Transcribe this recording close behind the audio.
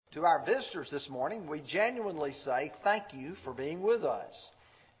To our visitors this morning, we genuinely say thank you for being with us.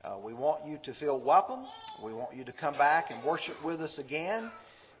 We want you to feel welcome. We want you to come back and worship with us again.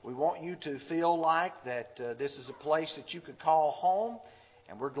 We want you to feel like that this is a place that you could call home.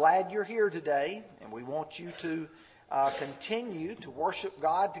 And we're glad you're here today. And we want you to continue to worship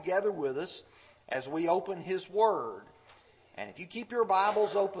God together with us as we open His Word. And if you keep your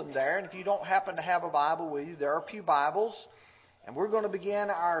Bibles open there, and if you don't happen to have a Bible with you, there are a few Bibles. And we're going to begin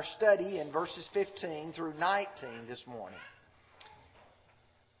our study in verses 15 through 19 this morning.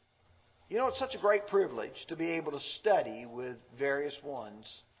 You know, it's such a great privilege to be able to study with various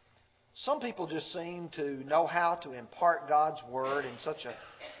ones. Some people just seem to know how to impart God's Word in such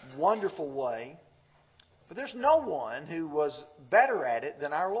a wonderful way. But there's no one who was better at it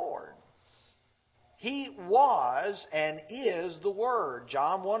than our Lord. He was and is the Word.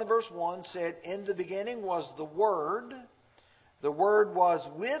 John 1 and verse 1 said, "In the beginning was the Word. The Word was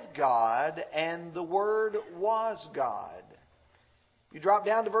with God, and the Word was God." You drop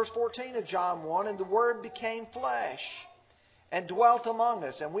down to verse 14 of John 1, "And the Word became flesh and dwelt among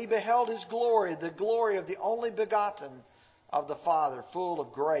us, and we beheld His glory, the glory of the only begotten of the Father, full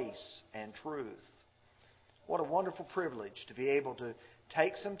of grace and truth." What a wonderful privilege to be able to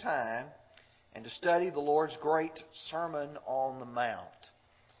take some time and to study the Lord's great Sermon on the Mount.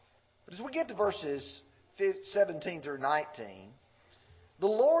 But as we get to verses 17 through 19, the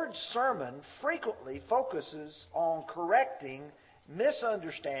Lord's sermon frequently focuses on correcting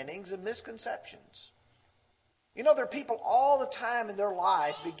misunderstandings and misconceptions. You know, there are people all the time in their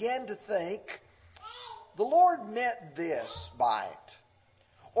life begin to think, the Lord meant this by it.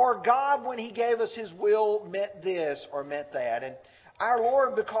 Or God, when He gave us His will, meant this or meant that. And our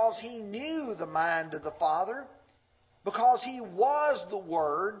Lord, because He knew the mind of the Father, because He was the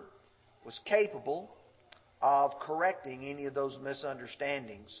Word, was capable of correcting any of those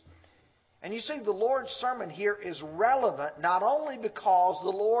misunderstandings. And you see, the Lord's sermon here is relevant not only because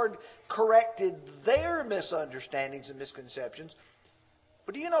the Lord corrected their misunderstandings and misconceptions,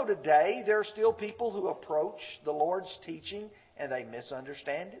 but do you know today there are still people who approach the Lord's teaching and they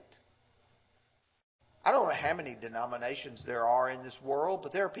misunderstand it? I don't know how many denominations there are in this world,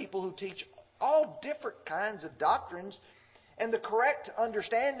 but there are people who teach all different kinds of doctrines, and the correct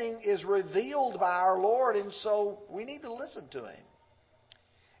understanding is revealed by our Lord, and so we need to listen to Him.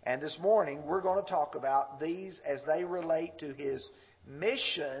 And this morning, we're going to talk about these as they relate to His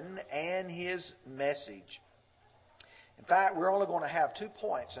mission and His message. In fact, we're only going to have 2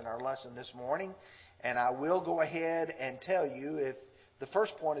 points in our lesson this morning, and I will go ahead and tell you if the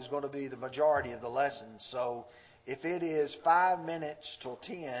first point is going to be the majority of the lesson. So if it is 5 minutes till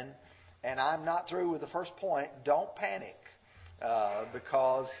 10 and I'm not through with the first point, don't panic.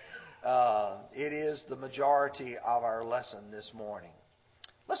 Because it is the majority of our lesson this morning.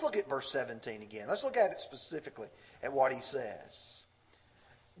 Let's look at verse 17 again. Let's look at it specifically at what he says.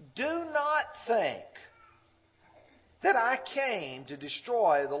 "Do not think that I came to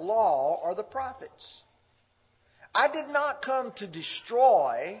destroy the law or the prophets. I did not come to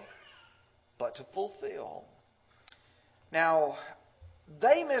destroy, but to fulfill." Now,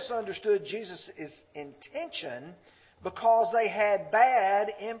 they misunderstood Jesus' intention because they had bad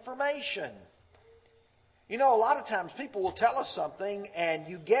information. You know, a lot of times people will tell us something and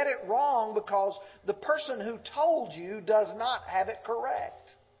you get it wrong because the person who told you does not have it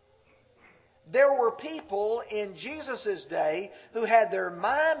correct. There were people in Jesus' day who had their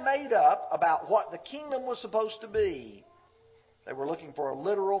mind made up about what the kingdom was supposed to be. They were looking for a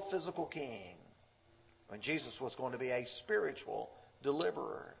literal physical king, when Jesus was going to be a spiritual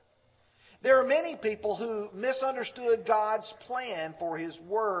deliverer. There are many people who misunderstood God's plan for His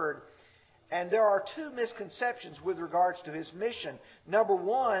Word. And there are 2 misconceptions with regards to His mission. Number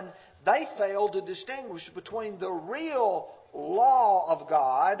one, they failed to distinguish between the real law of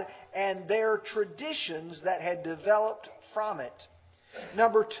God and their traditions that had developed from it.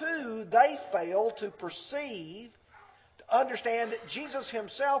 Number two, they failed to perceive, to understand that Jesus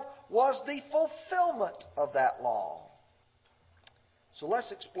Himself was the fulfillment of that law. So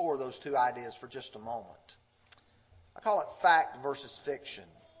let's explore those 2 ideas for just a moment. I call it fact versus fiction.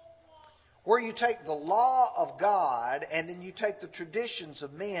 Where you take the law of God and then you take the traditions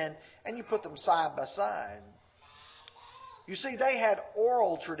of men and you put them side by side. You see, they had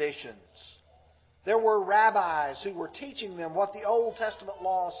oral traditions. There were rabbis who were teaching them what the Old Testament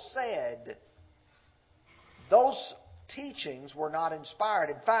law said. Those teachings were not inspired.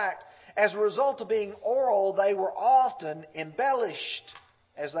 In fact, as a result of being oral, they were often embellished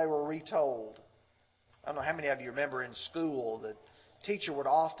as they were retold. I don't know how many of you remember in school that teacher would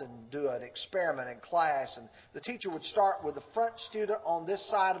often do an experiment in class, and the teacher would start with the front student on this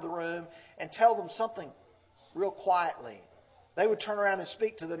side of the room and tell them something real quietly. They would turn around and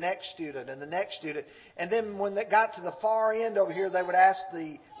speak to the next student and the next student. And then when they got to the far end over here, they would ask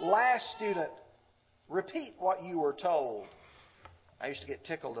the last student, repeat what you were told. I used to get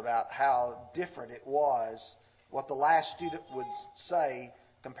tickled about how different it was what the last student would say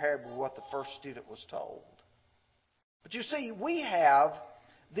compared with what the first student was told. But you see, we have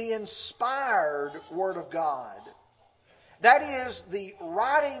the inspired Word of God. That is, the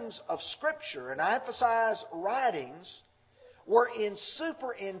writings of Scripture, and I emphasize writings, were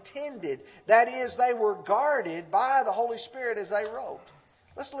superintended. That is, they were guarded by the Holy Spirit as they wrote.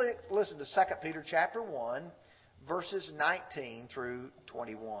 Let's listen to 2 Peter chapter 1, verses 19 through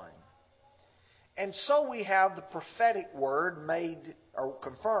 21. And so we have the prophetic word made or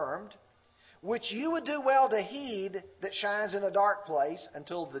confirmed, which you would do well to heed, that shines in a dark place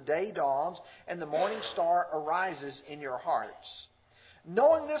until the day dawns and the morning star arises in your hearts.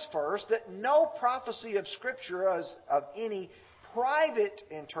 Knowing this first, that no prophecy of Scripture is of any private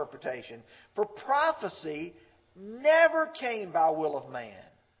interpretation. For prophecy never came by will of man,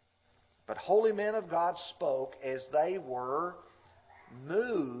 but holy men of God spoke as they were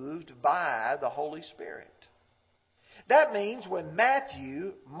moved by the Holy Spirit. That means when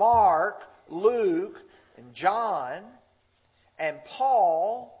Matthew, Mark, Luke, and John, and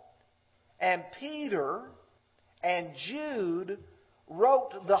Paul, and Peter, and Jude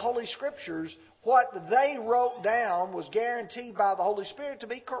wrote the Holy Scriptures, what they wrote down was guaranteed by the Holy Spirit to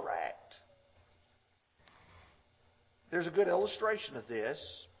be correct. There's a good illustration of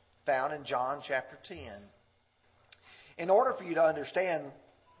this found in John chapter 10. In order for you to understand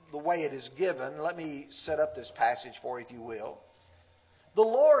the way it is given, let me set up this passage for you, if you will. The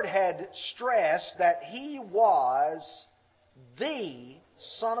Lord had stressed that He was the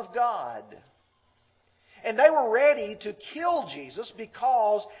Son of God. And they were ready to kill Jesus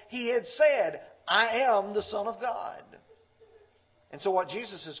because He had said, I am the Son of God. And so what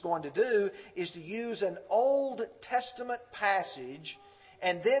Jesus is going to do is to use an Old Testament passage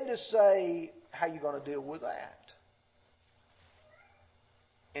and then to say, how are you going to deal with that?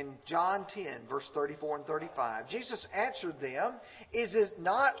 In John 10, verse 34 and 35, Jesus answered them, is it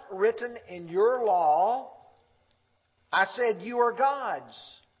not written in your law, I said you are gods?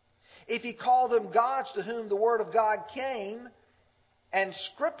 If you call them gods to whom the Word of God came, and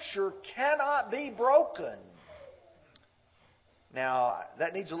Scripture cannot be broken. Now,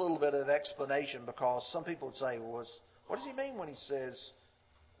 that needs a little bit of explanation, because some people would say, well, what does he mean when he says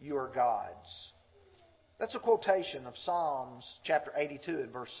you are gods? That's a quotation of Psalms chapter 82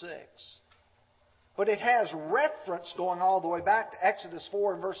 and verse 6. But it has reference going all the way back to Exodus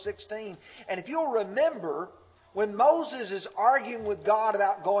 4 and verse 16. And if you'll remember, when Moses is arguing with God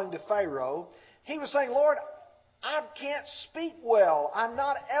about going to Pharaoh, he was saying, Lord, I can't speak well. I'm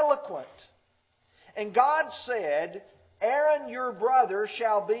not eloquent. And God said, Aaron, your brother,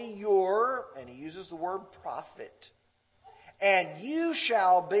 shall be your, and he uses the word prophet. And you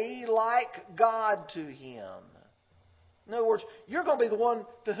shall be like God to him. In other words, you're going to be the one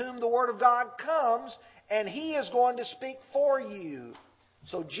to whom the Word of God comes, and He is going to speak for you.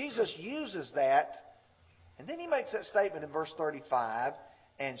 So Jesus uses that, and then He makes that statement in verse 35,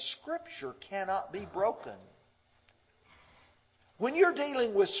 and Scripture cannot be broken. When you're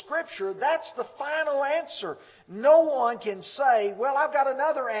dealing with Scripture, that's the final answer. No one can say, well, I've got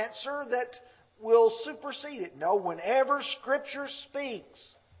another answer that will supersede it. No, whenever Scripture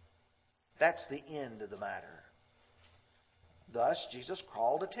speaks, that's the end of the matter. Thus, Jesus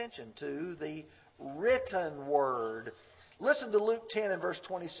called attention to the written Word. Listen to Luke 10 and verse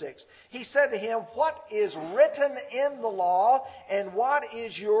 26. He said to him, what is written in the law, and what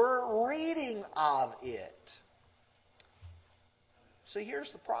is your reading of it? See,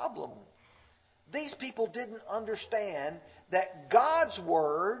 here's the problem. These people didn't understand that God's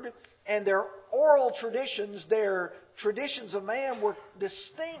Word and their oral traditions, their traditions of man, were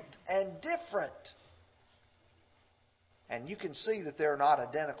distinct and different. And you can see that they're not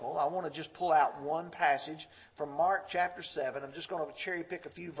identical. I want to just pull out one passage from Mark chapter 7. I'm just going to cherry pick a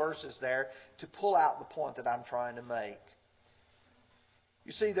few verses there to pull out the point that I'm trying to make.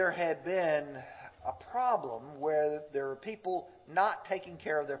 You see, there had been a problem where there were people not taking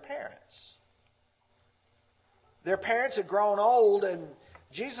care of their parents. Their parents had grown old, and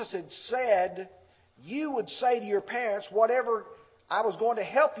Jesus had said, you would say to your parents, whatever I was going to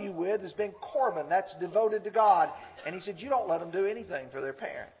help you with has been Corban. That's devoted to God. And He said, you don't let them do anything for their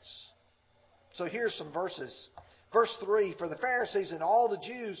parents. So here's some verses. Verse 3, for the Pharisees and all the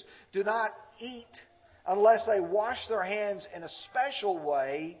Jews do not eat unless they wash their hands in a special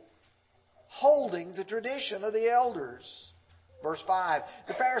way, holding the tradition of the elders. Verse 5,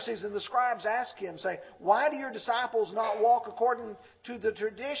 the Pharisees and the scribes asked him, saying, "Why do your disciples not walk according to the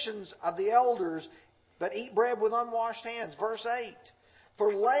traditions of the elders, but eat bread with unwashed hands?" Verse 8,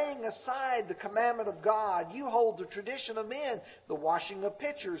 "For laying aside the commandment of God, you hold the tradition of men, the washing of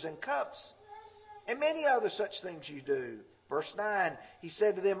pitchers and cups, and many other such things you do." Verse 9, he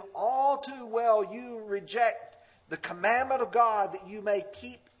said to them, "All too well you reject the commandment of God that you may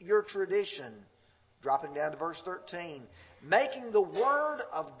keep your tradition." Dropping down to verse 13, "Making the word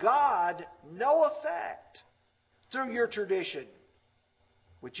of God no effect through your tradition,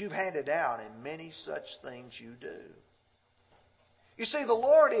 which you've handed down, and many such things you do." You see, the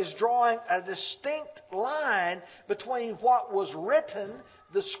Lord is drawing a distinct line between what was written,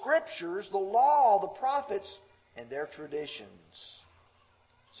 the Scriptures, the law, the prophets, and their traditions.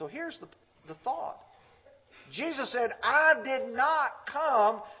 So here's the thought. Jesus said, "I did not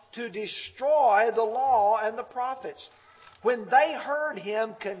come to destroy the law and the prophets." When they heard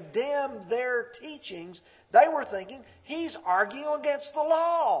Him condemn their teachings, they were thinking, He's arguing against the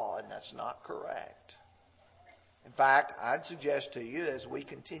law, and that's not correct. In fact, I'd suggest to you as we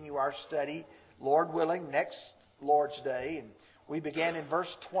continue our study, Lord willing, next Lord's Day, and we begin in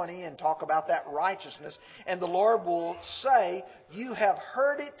verse 20 and talk about that righteousness, and the Lord will say, "You have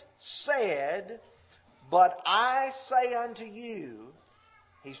heard it said, but I say unto you,"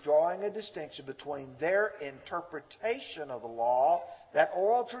 He's drawing a distinction between their interpretation of the law, that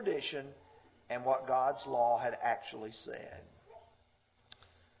oral tradition, and what God's law had actually said.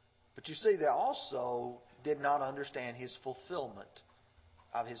 But you see, they also did not understand His fulfillment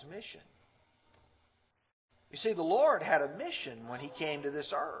of His mission. You see, the Lord had a mission when He came to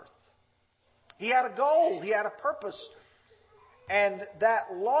this earth. He had a goal. He had a purpose. And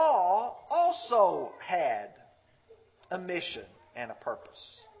that law also had a mission and a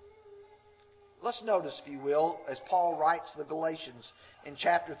purpose. Let's notice, if you will, as Paul writes the Galatians in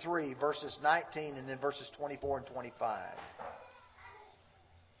chapter 3, verses 19 and then verses 24 and 25.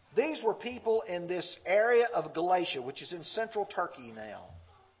 These were people in this area of Galatia, which is in central Turkey now.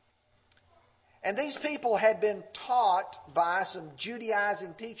 And these people had been taught by some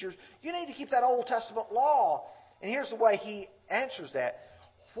Judaizing teachers, you need to keep that Old Testament law. And here's the way he answers that.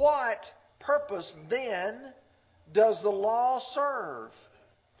 What purpose then does the law serve?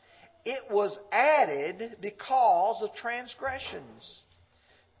 It was added because of transgressions,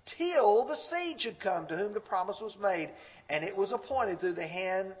 till the seed should come to whom the promise was made, and it was appointed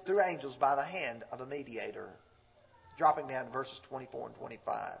through angels by the hand of a mediator. Dropping down to verses 24 and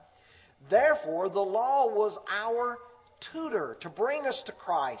 25. Therefore, the law was our tutor to bring us to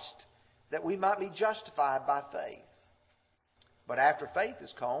Christ, that we might be justified by faith. But after faith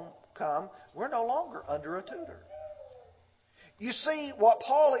has come, we're no longer under a tutor. You see, what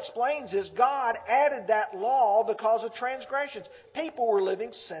Paul explains is God added that law because of transgressions. People were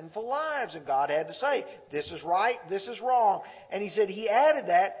living sinful lives, and God had to say, this is right, this is wrong. And He said He added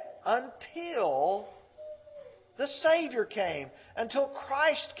that until the Savior came, until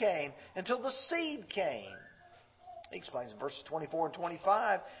Christ came, until the seed came. He explains in verses 24 and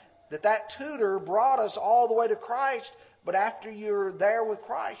 25 that tutor brought us all the way to Christ, but after you're there with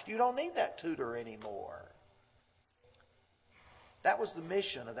Christ, you don't need that tutor anymore. That was the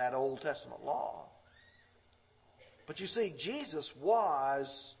mission of that Old Testament law. But you see, Jesus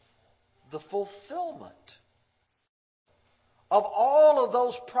was the fulfillment of all of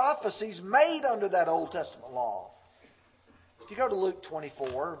those prophecies made under that Old Testament law. If you go to Luke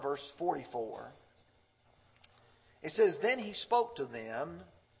 24, verse 44, it says, "Then He spoke to them,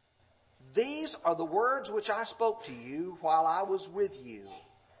 These are the words which I spoke to you while I was with you.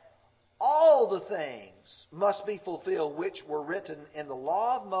 All the things must be fulfilled which were written in the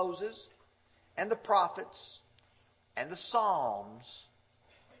law of Moses and the prophets and the Psalms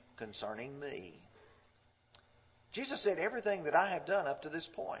concerning me." Jesus said, everything that I have done up to this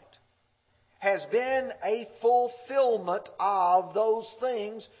point has been a fulfillment of those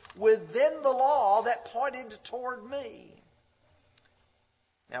things within the law that pointed toward me.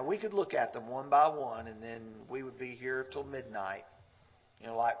 Now, we could look at them one by one, and then we would be here till midnight. You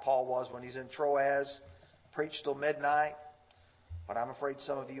know, like Paul was when he's in Troas, preached till midnight. But I'm afraid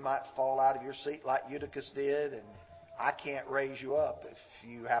some of you might fall out of your seat like Eutychus did, and I can't raise you up if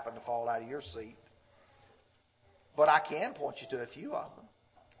you happen to fall out of your seat. But I can point you to a few of them.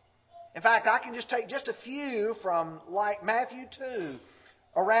 In fact, I can just take just a few from like Matthew 2,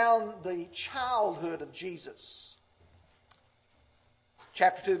 around the childhood of Jesus.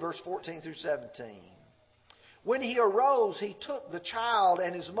 Chapter 2, verse 14 through 17. "When He arose, He took the child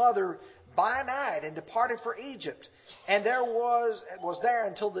and His mother by night and departed for Egypt. And there was there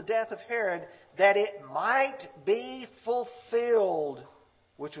until the death of Herod, that it might be fulfilled,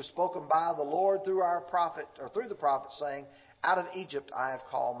 which was spoken by the Lord through our prophet, or through the prophet, saying, out of Egypt I have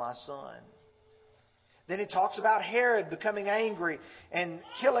called my son. Then he talks about Herod becoming angry and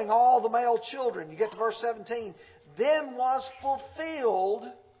killing all the male children. You get to verse 17. Then was fulfilled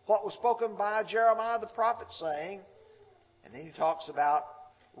what was spoken by Jeremiah the prophet, saying, and then he talks about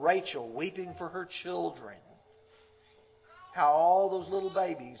Rachel weeping for her children. How all those little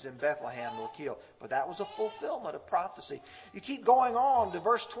babies in Bethlehem were killed. But that was a fulfillment of prophecy. You keep going on to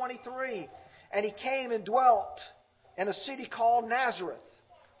verse 23. And he came and dwelt in a city called Nazareth,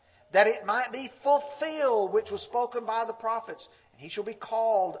 that it might be fulfilled, which was spoken by the prophets. And he shall be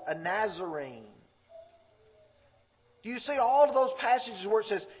called a Nazarene. Do you see all of those passages where it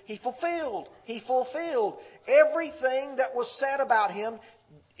says, He fulfilled everything that was said about Him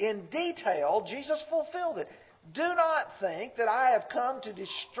in detail? Jesus fulfilled it. Do not think that I have come to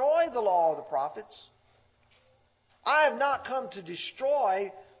destroy the law of the prophets. I have not come to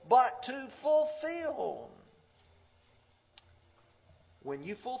destroy, but to fulfill. When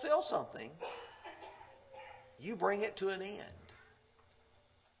you fulfill something, you bring it to an end.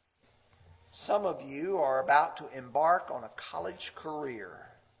 Some of you are about to embark on a college career.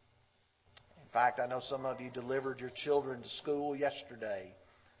 In fact, I know some of you delivered your children to school yesterday.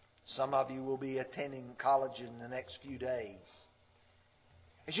 Some of you will be attending college in the next few days.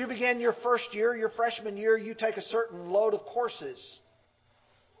 As you begin your first year, your freshman year, you take a certain load of courses.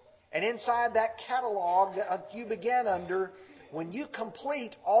 And inside that catalog that you begin under, when you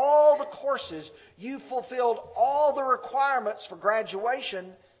complete all the courses, you fulfilled all the requirements for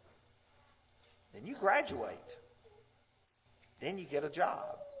graduation, then you graduate. Then you get a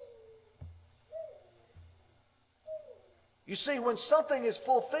job. You see, when something is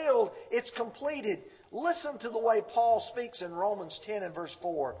fulfilled, it's completed. Listen to the way Paul speaks in Romans 10 and verse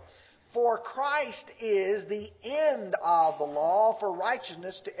 4. For Christ is the end of the law for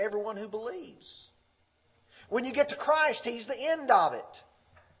righteousness to everyone who believes. When you get to Christ, He's the end of it.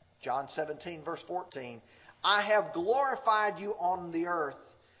 John 17 verse 14. I have glorified you on the earth.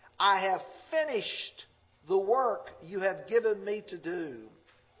 I have finished the work you have given me to do.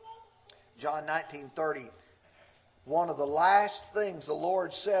 John 19:30. One of the last things the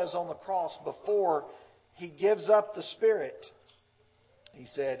Lord says on the cross before He gives up the Spirit, He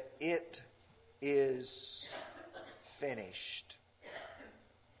said, it is finished.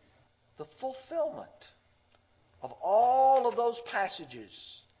 The fulfillment of all of those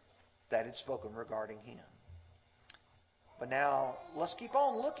passages that had spoken regarding Him. But now, let's keep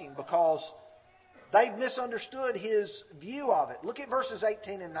on looking, because they've misunderstood His view of it. Look at verses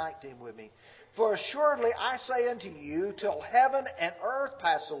 18 and 19 with me. For assuredly I say unto you, till heaven and earth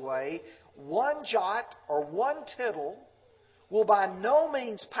pass away, one jot or one tittle will by no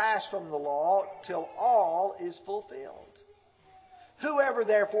means pass from the law till all is fulfilled. Whoever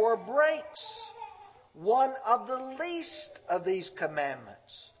therefore breaks one of the least of these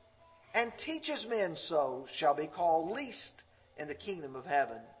commandments and teaches men so shall be called least in the kingdom of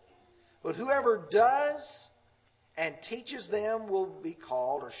heaven. But whoever does and teaches them will be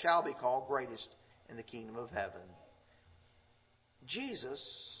called, or shall be called, greatest in the kingdom of heaven.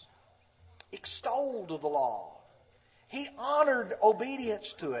 Jesus extolled the law. He honored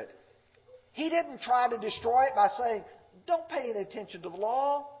obedience to it. He didn't try to destroy it by saying, don't pay any attention to the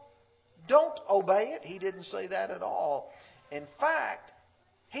law. Don't obey it. He didn't say that at all. In fact,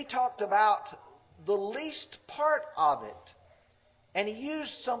 He talked about the least part of it. And He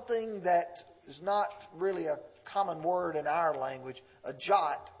used something that is not really a common word in our language, a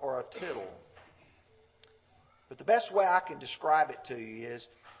jot or a tittle. But the best way I can describe it to you is,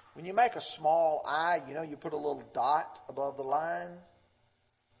 when you make a small I, you put a little dot above the line.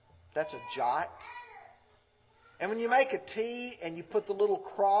 That's a jot. And when you make a T and you put the little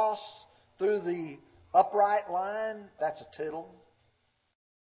cross through the upright line, that's a tittle.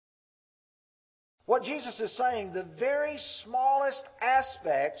 What Jesus is saying, the very smallest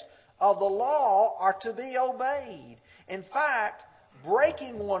aspects of the law are to be obeyed. In fact,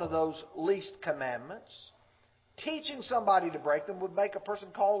 breaking one of those least commandments, teaching somebody to break them, would make a person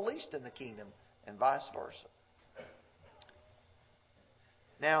called least in the kingdom, and vice versa.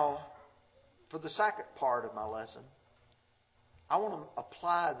 Now, for the second part of my lesson, I want to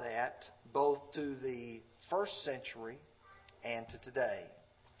apply that both to the first century and to today.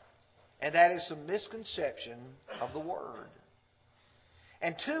 And that is some misconception of the Word.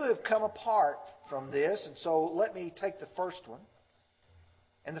 And two have come apart from this, and so let me take the first one.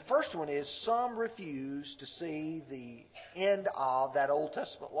 And the first one is some refuse to see the end of that Old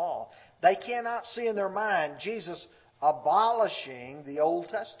Testament law. They cannot see in their mind Jesus abolishing the Old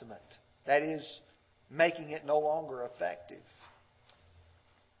Testament. That is, making it no longer effective.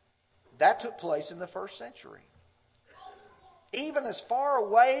 That took place in the first century. Even as far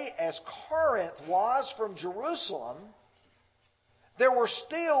away as Corinth was from Jerusalem, there were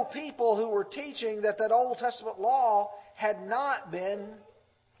still people who were teaching that Old Testament law had not been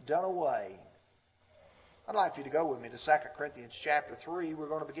done away. I'd like for you to go with me to 2 Corinthians chapter 3. We're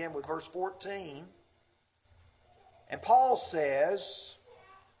going to begin with verse 14. And Paul says,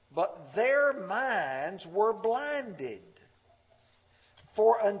 "But their minds were blinded.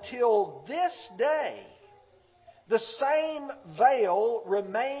 For until this day, the same veil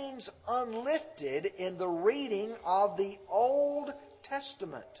remains unlifted in the reading of the Old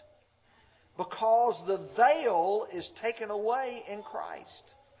Testament, because the veil is taken away in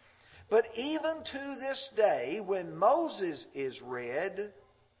Christ. But even to this day, when Moses is read,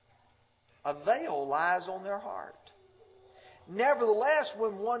 a veil lies on their heart. Nevertheless,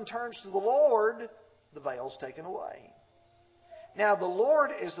 when one turns to the Lord, the veil is taken away. Now the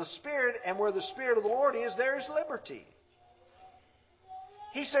Lord is the Spirit, and where the Spirit of the Lord is, there is liberty."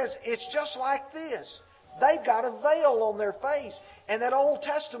 He says it's just like this. They've got a veil on their face, and that Old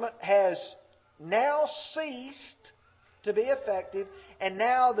Testament has now ceased to be effective, and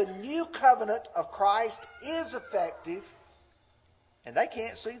now the new covenant of Christ is effective, and they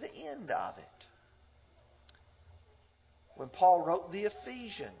can't see the end of it. When Paul wrote the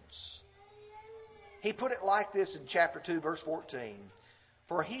Ephesians, he put it like this in chapter 2, verse 14.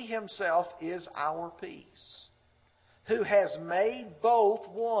 "For He Himself is our peace, who has made both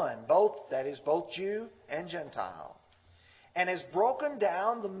one," that is, both Jew and Gentile, "and has broken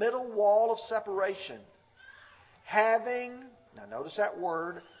down the middle wall of separation, having," now notice that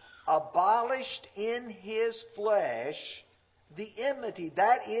word, "abolished in His flesh the enmity,"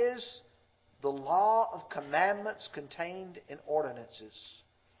 that is, the law of commandments contained in ordinances,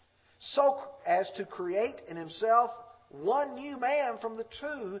 "so as to create in Himself one new man from the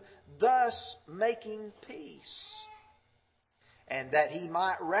two, thus making peace. And that He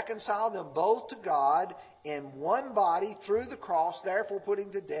might reconcile them both to God in one body through the cross, therefore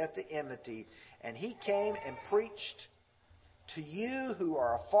putting to death the enmity. And He came and preached to you who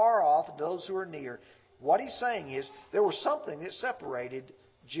are afar off and those who are near." What he's saying is there was something that separated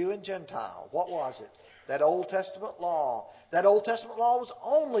Jew and Gentile. What was it? That Old Testament law. That Old Testament law was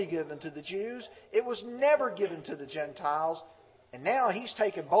only given to the Jews. It was never given to the Gentiles. And now He's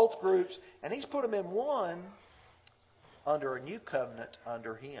taken both groups and He's put them in one under a new covenant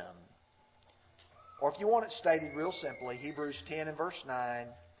under Him. Or if you want it stated real simply, Hebrews 10 and verse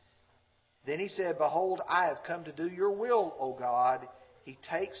 9. "Then He said, Behold, I have come to do your will, O God. He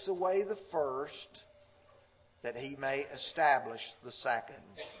takes away the first, that He may establish the second."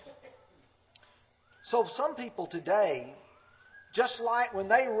 So some people today, just like when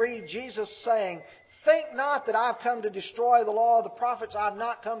they read Jesus saying, "Think not that I've come to destroy the law of the prophets. I've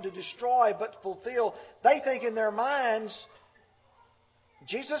not come to destroy, but to fulfill." They think in their minds,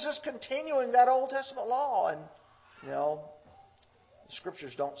 Jesus is continuing that Old Testament law. And, the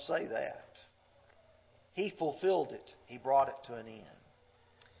Scriptures don't say that. He fulfilled it. He brought it to an end.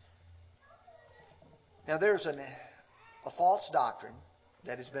 Now there's a false doctrine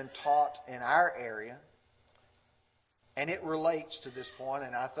that has been taught in our area, and it relates to this point,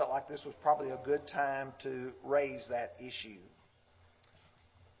 and I felt like this was probably a good time to raise that issue.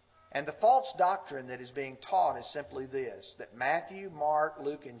 And the false doctrine that is being taught is simply this: that Matthew, Mark,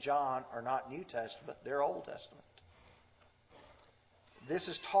 Luke, and John are not New Testament, they're Old Testament. This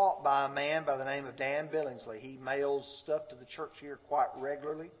is taught by a man by the name of Dan Billingsley. He mails stuff to the church here quite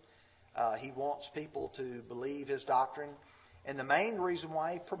regularly. He wants people to believe his doctrine. And the main reason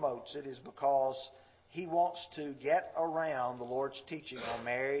why he promotes it is because he wants to get around the Lord's teaching on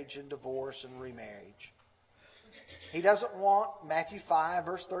marriage and divorce and remarriage. He doesn't want Matthew 5,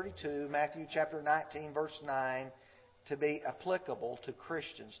 verse 32, Matthew chapter 19, verse 9 to be applicable to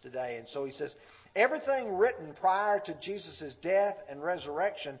Christians today. And so he says, everything written prior to Jesus' death and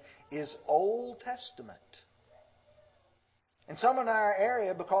resurrection is Old Testament. And some in our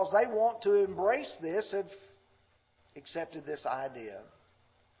area, because they want to embrace this, have accepted this idea.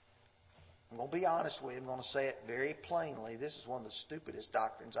 I'm going to be honest with you. I'm going to say it very plainly. This is one of the stupidest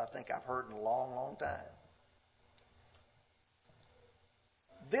doctrines I think I've heard in a long, long time.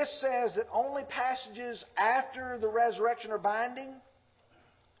 This says that only passages after the resurrection are binding.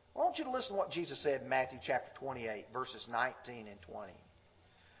 I want you to listen to what Jesus said in Matthew chapter 28, verses 19 and 20.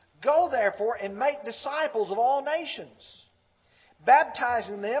 "Go therefore and make disciples of all nations,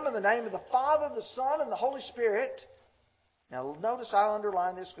 baptizing them in the name of the Father, the Son, and the Holy Spirit. Now notice I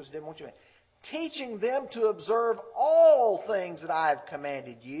underline this because I didn't want you to. Teaching them to observe all things that I have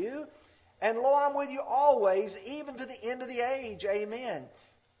commanded you. And lo, I'm with you always, even to the end of the age. Amen.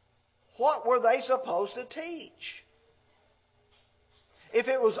 What were they supposed to teach? If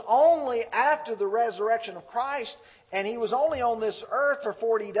it was only after the resurrection of Christ and He was only on this earth for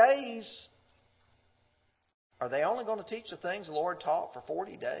 40 days, are they only going to teach the things the Lord taught for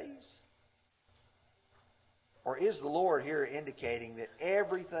 40 days? Or is the Lord here indicating that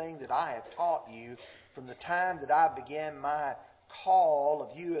everything that I have taught you from the time that I began my call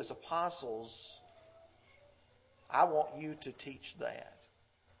of you as apostles, I want you to teach that?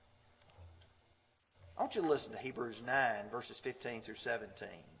 I want you to listen to Hebrews 9, verses 15 through 17.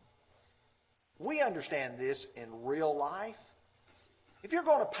 We understand this in real life. If you're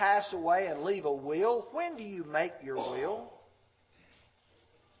going to pass away and leave a will, when do you make your will?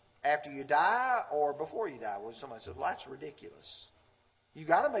 After you die or before you die? Well, somebody says, well, that's ridiculous. You've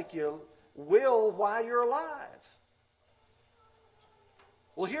got to make your will while you're alive.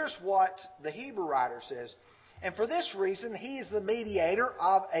 Well, here's what the Hebrew writer says. And for this reason, He is the mediator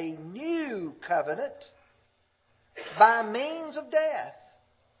of a new covenant by means of death,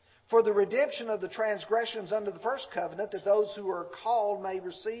 for the redemption of the transgressions under the first covenant, that those who are called may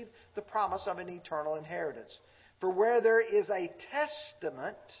receive the promise of an eternal inheritance. For where there is a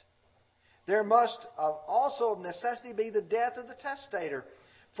testament, there must also of necessity be the death of the testator.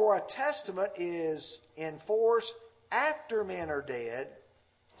 For a testament is in force after men are dead,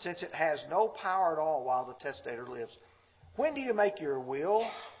 since it has no power at all while the testator lives. When do you make your will?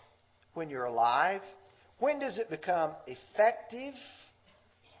 When you're alive. When does it become effective?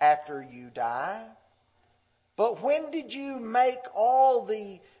 After you die. But when did you make all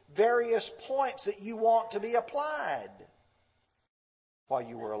the various points that you want to be applied? While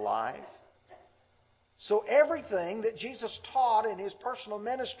you were alive. So everything that Jesus taught in His personal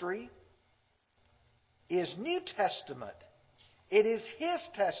ministry is New Testament. It is His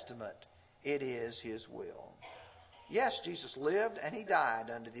testament. It is His will. Yes, Jesus lived and He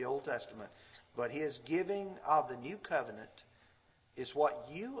died under the Old Testament. But His giving of the New Covenant is what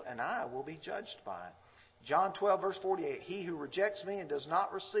you and I will be judged by. John 12, verse 48. He who rejects me and does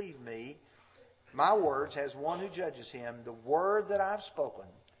not receive me, my words, has one who judges him. The word that I've spoken,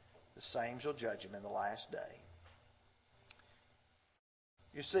 the same shall judge him in the last day.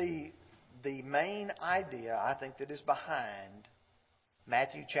 You see, the main idea, I think, that is behind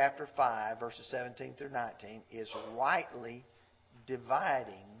Matthew chapter 5, verses 17 through 19, is rightly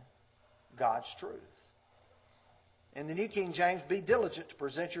dividing God's truth. In the New King James, be diligent to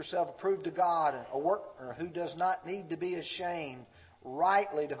present yourself approved to God, a worker who does not need to be ashamed,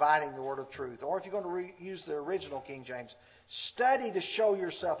 rightly dividing the word of truth. Or if you're going to use the original King James, study to show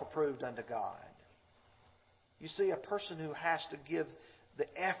yourself approved unto God. You see, a person who has to give the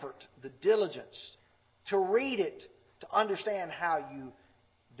effort, the diligence, to read it, to understand how you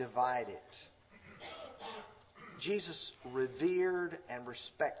divide it. Jesus revered and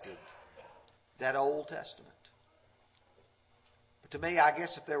respected that Old Testament. But to me, I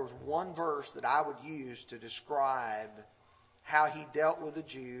guess if there was one verse that I would use to describe how He dealt with the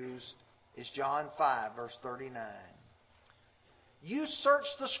Jews, is John 5, verse 39. You search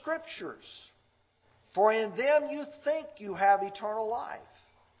the Scriptures, for in them you think you have eternal life.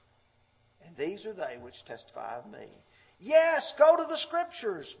 And these are they which testify of me. Yes, go to the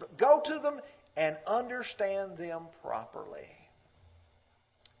Scriptures, but go to them and understand them properly.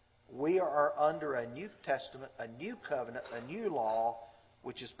 We are under a New Testament, a new covenant, a new law,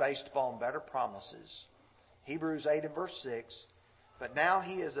 which is based upon better promises. Hebrews 8 and verse 6. But now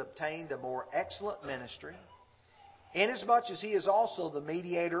He has obtained a more excellent ministry, inasmuch as He is also the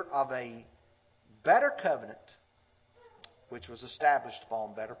mediator of a better covenant, which was established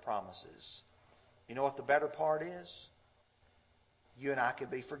upon better promises. You know what the better part is? You and I can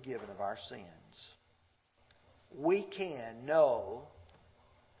be forgiven of our sins. We can know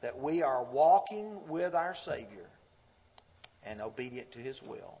that we are walking with our Savior and obedient to His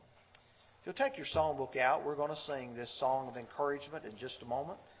will. If you'll take your songbook out, we're going to sing this song of encouragement in just a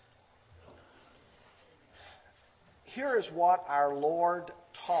moment. Here is what our Lord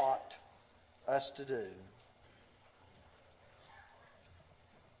taught us to do.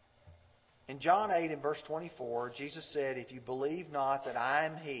 In John 8 and verse 24, Jesus said, if you believe not that I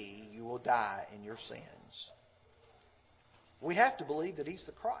am He, you will die in your sins. We have to believe that He's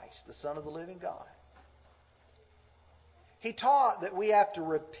the Christ, the Son of the living God. He taught that we have to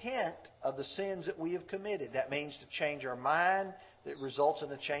repent of the sins that we have committed. That means to change our mind that results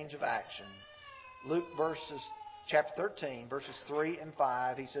in a change of action. Luke chapter 13, verses 3 and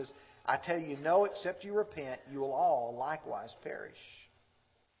 5, he says, I tell you, no, except you repent, you will all likewise perish.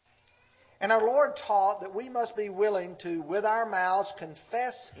 And our Lord taught that we must be willing to, with our mouths,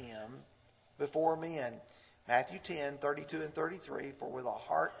 confess Him before men. Matthew 10, 32 and 33, for with a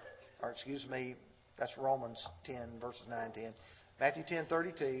heart, that's Romans 10, verses 9 and 10. Matthew 10,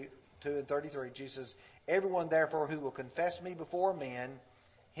 32 and 33, Jesus says, everyone therefore who will confess me before men,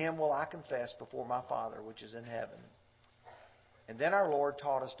 him will I confess before my Father which is in heaven. And then our Lord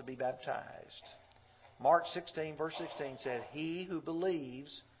taught us to be baptized. Mark 16, verse 16 says, he who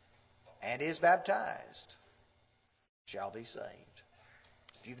believes and is baptized shall be saved.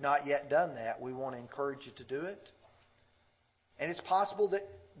 If you've not yet done that, we want to encourage you to do it. And it's possible that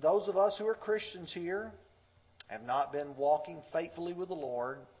those of us who are Christians here have not been walking faithfully with the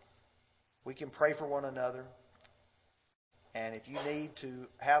Lord. We can pray for one another. And if you need to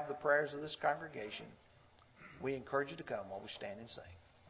have the prayers of this congregation, we encourage you to come while we stand and sing.